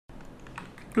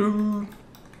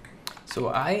So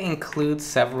I include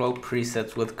several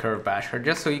presets with Kitbash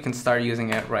just so you can start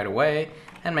using it right away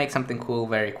and make something cool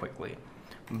very quickly.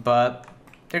 But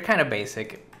they're kind of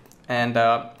basic, and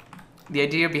the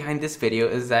idea behind this video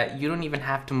is that you don't even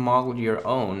have to model your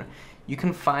own. You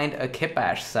can find a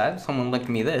Kitbash set, someone linked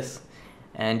me this,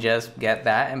 and just get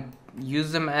that and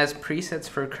use them as presets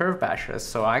for curve bashes.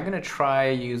 So I'm gonna try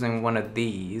using one of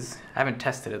these. I haven't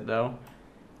tested it though.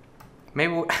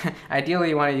 Maybe ideally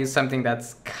you want to use something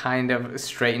that's kind of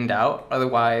straightened out.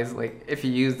 Otherwise, like if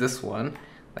you use this one,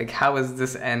 like how is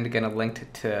this end gonna link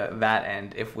to that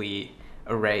end if we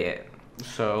array it?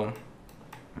 So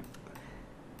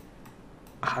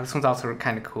this one's also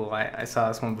kind of cool. I saw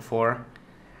this one before.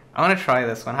 I want to try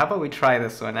this one. How about we try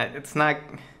this one? It's not,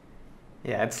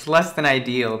 yeah, it's less than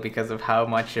ideal because of how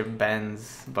much it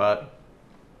bends, but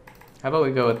how about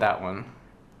we go with that one?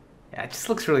 Yeah, it just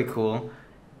looks really cool.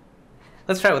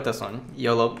 Let's try with this one.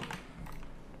 YOLO.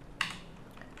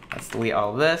 Let's delete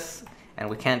all of this, and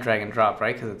we can't drag and drop,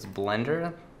 right? Because it's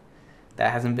Blender.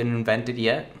 That hasn't been invented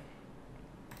yet.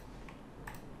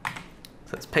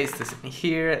 So let's paste this in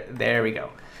here. There we go.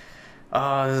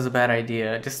 Oh, this is a bad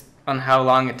idea. Just on how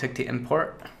long it took to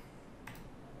import.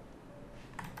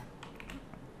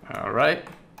 All right.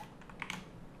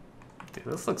 Dude,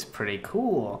 this looks pretty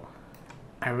cool.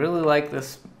 I really like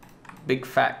this big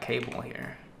fat cable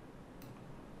here.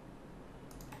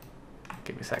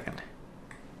 Give me a second.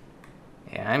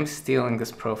 Yeah, I'm stealing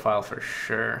this profile for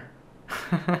sure.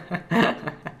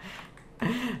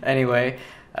 Anyway,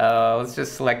 let's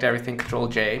just select everything, Control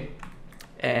J,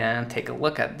 and take a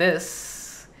look at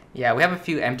this. Yeah, we have a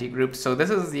few empty groups. So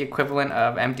this is the equivalent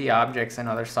of empty objects in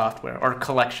other software, or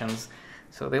collections.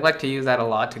 So they like to use that a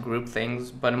lot to group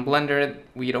things, but in Blender,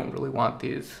 we don't really want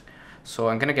these. So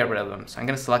I'm gonna get rid of them. So I'm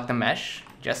gonna select the mesh,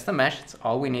 just the mesh, it's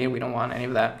all we need, we don't want any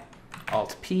of that.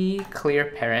 Alt-P, clear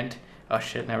parent, oh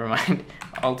shit, never mind.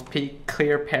 Alt-P,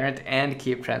 clear parent, and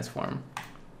keep transform.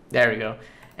 There we go.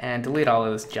 And delete all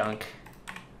of this junk.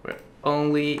 We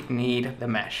only need the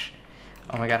mesh.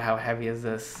 Oh my god, how heavy is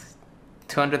this?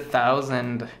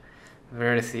 200,000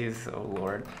 vertices, oh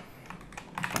lord.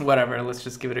 Whatever, let's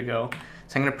just give it a go.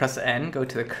 So I'm gonna press N, go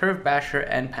to the Curve Basher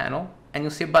N panel, and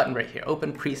you'll see a button right here,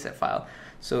 open preset file.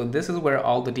 So this is where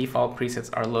all the default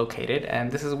presets are located,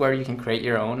 and this is where you can create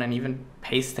your own and even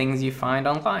paste things you find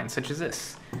online, such as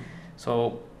this.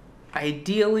 So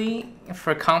ideally,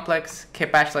 for a complex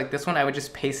kitbash like this one, I would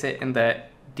just paste it in the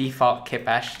default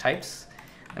kitbash types.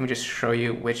 Let me just show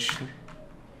you which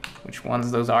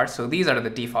ones those are. So these are the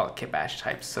default kitbash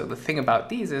types. So the thing about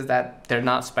these is that they're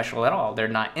not special at all. They're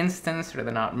not instanced, or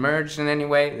they're not merged in any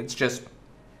way. It's just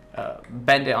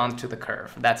bend it onto the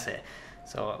curve. That's it.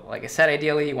 So like I said,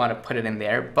 ideally you want to put it in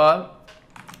there, but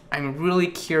I'm really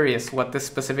curious what this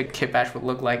specific kitbash would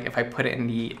look like if I put it in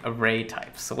the array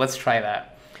type. So let's try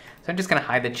that. So I'm just going to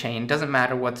hide the chain. Doesn't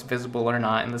matter what's visible or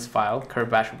not in this file.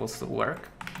 Kitbash will still work.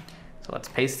 So let's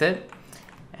paste it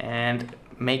and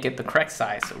make it the correct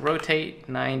size. So rotate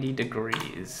 90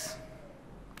 degrees.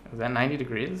 Is that 90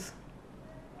 degrees?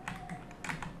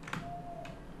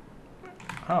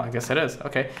 Oh, I guess it is.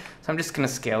 Okay, so I'm just going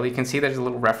to scale. You can see there's a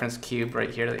little reference cube right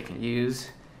here that you can use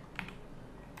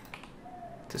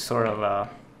to sort of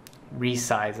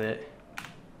resize it.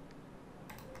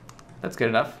 That's good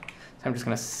enough. So I'm just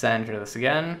going to center this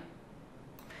again.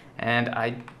 And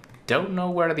I don't know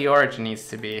where the origin needs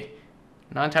to be.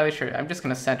 Not entirely sure. I'm just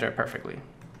going to center it perfectly.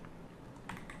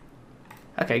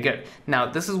 Okay, good. Now,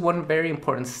 this is one very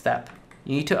important step.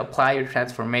 You need to apply your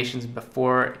transformations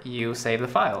before you save the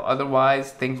file.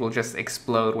 Otherwise, things will just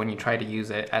explode when you try to use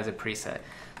it as a preset.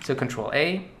 So Control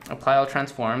A, apply all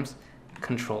transforms.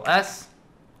 Control S,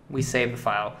 we save the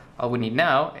file. All we need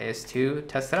now is to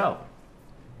test it out.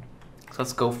 So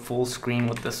let's go full screen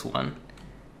with this one.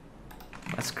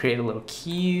 Let's create a little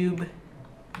cube,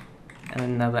 and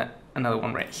another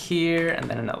one right here, and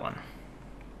then another one.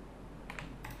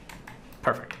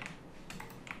 Perfect.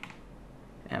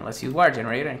 And let's use wire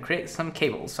generator and create some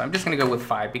cables. So I'm just gonna go with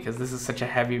 5 because this is such a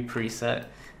heavy preset.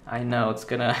 I know it's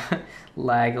gonna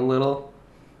lag a little.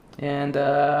 And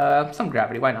some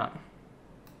gravity, why not?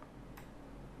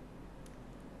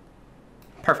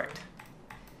 Perfect.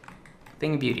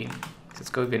 Thing of beauty. Let's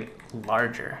go even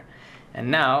larger.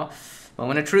 And now,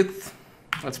 moment of truth.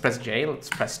 Let's press J, let's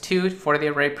press 2 for the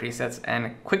array presets, and a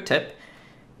quick tip,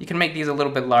 you can make these a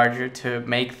little bit larger to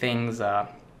make things, to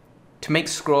make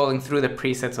scrolling through the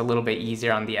presets a little bit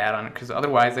easier on the add-on, because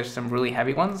otherwise there's some really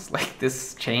heavy ones, like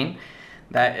this chain,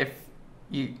 that if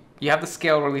you have the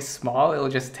scale really small, it'll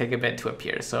just take a bit to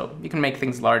appear. So you can make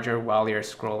things larger while you're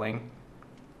scrolling.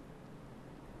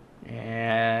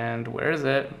 And where Where is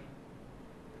it?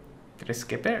 Did I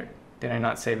skip it? Did I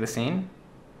not save the scene?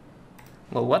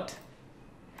 Well, what?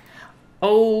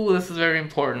 Oh, this is very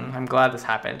important. I'm glad this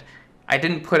happened. I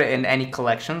didn't put it in any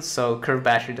collections, so curved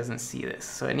battery doesn't see this.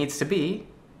 So it needs to be,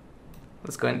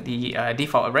 let's go in the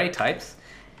default array types,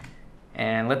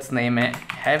 and let's name it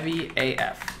heavy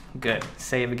AF. Good,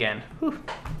 save again. Whew.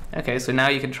 Okay, so now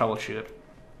you can troubleshoot.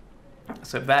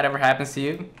 So if that ever happens to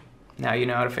you, now you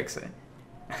know how to fix it.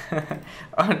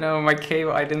 Oh no, my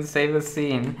cable, I didn't save the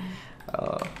scene.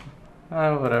 Oh,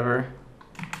 whatever.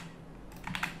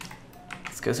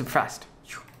 Let's go super fast.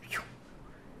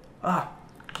 Ah.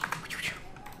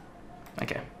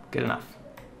 Okay, good enough.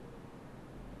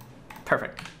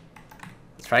 Perfect.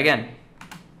 Let's try again.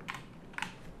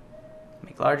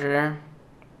 Make larger.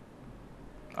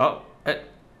 Oh, it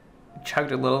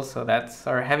chugged a little, so that's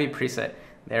our heavy preset.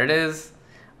 There it is.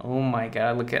 Oh my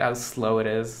god, look at how slow it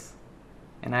is.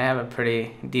 And I have a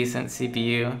pretty decent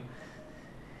CPU.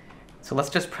 So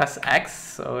let's just press X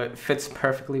so it fits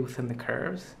perfectly within the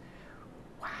curves.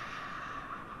 Wow.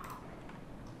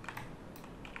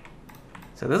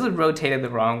 So this is rotated the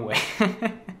wrong way.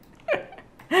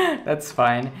 That's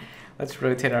fine. Let's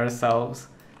rotate ourselves.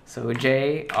 So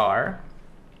JR. Oh,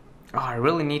 I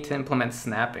really need to implement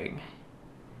snapping.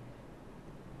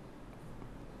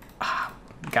 Ah,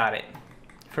 got it.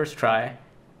 First try.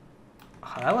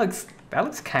 Oh, that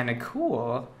looks kind of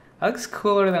cool. That looks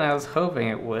cooler than I was hoping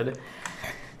it would.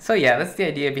 So yeah, that's the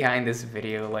idea behind this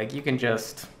video. Like, you can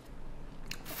just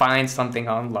find something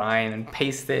online and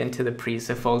paste it into the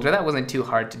preset folder. That wasn't too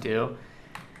hard to do.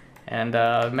 And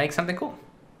make something cool.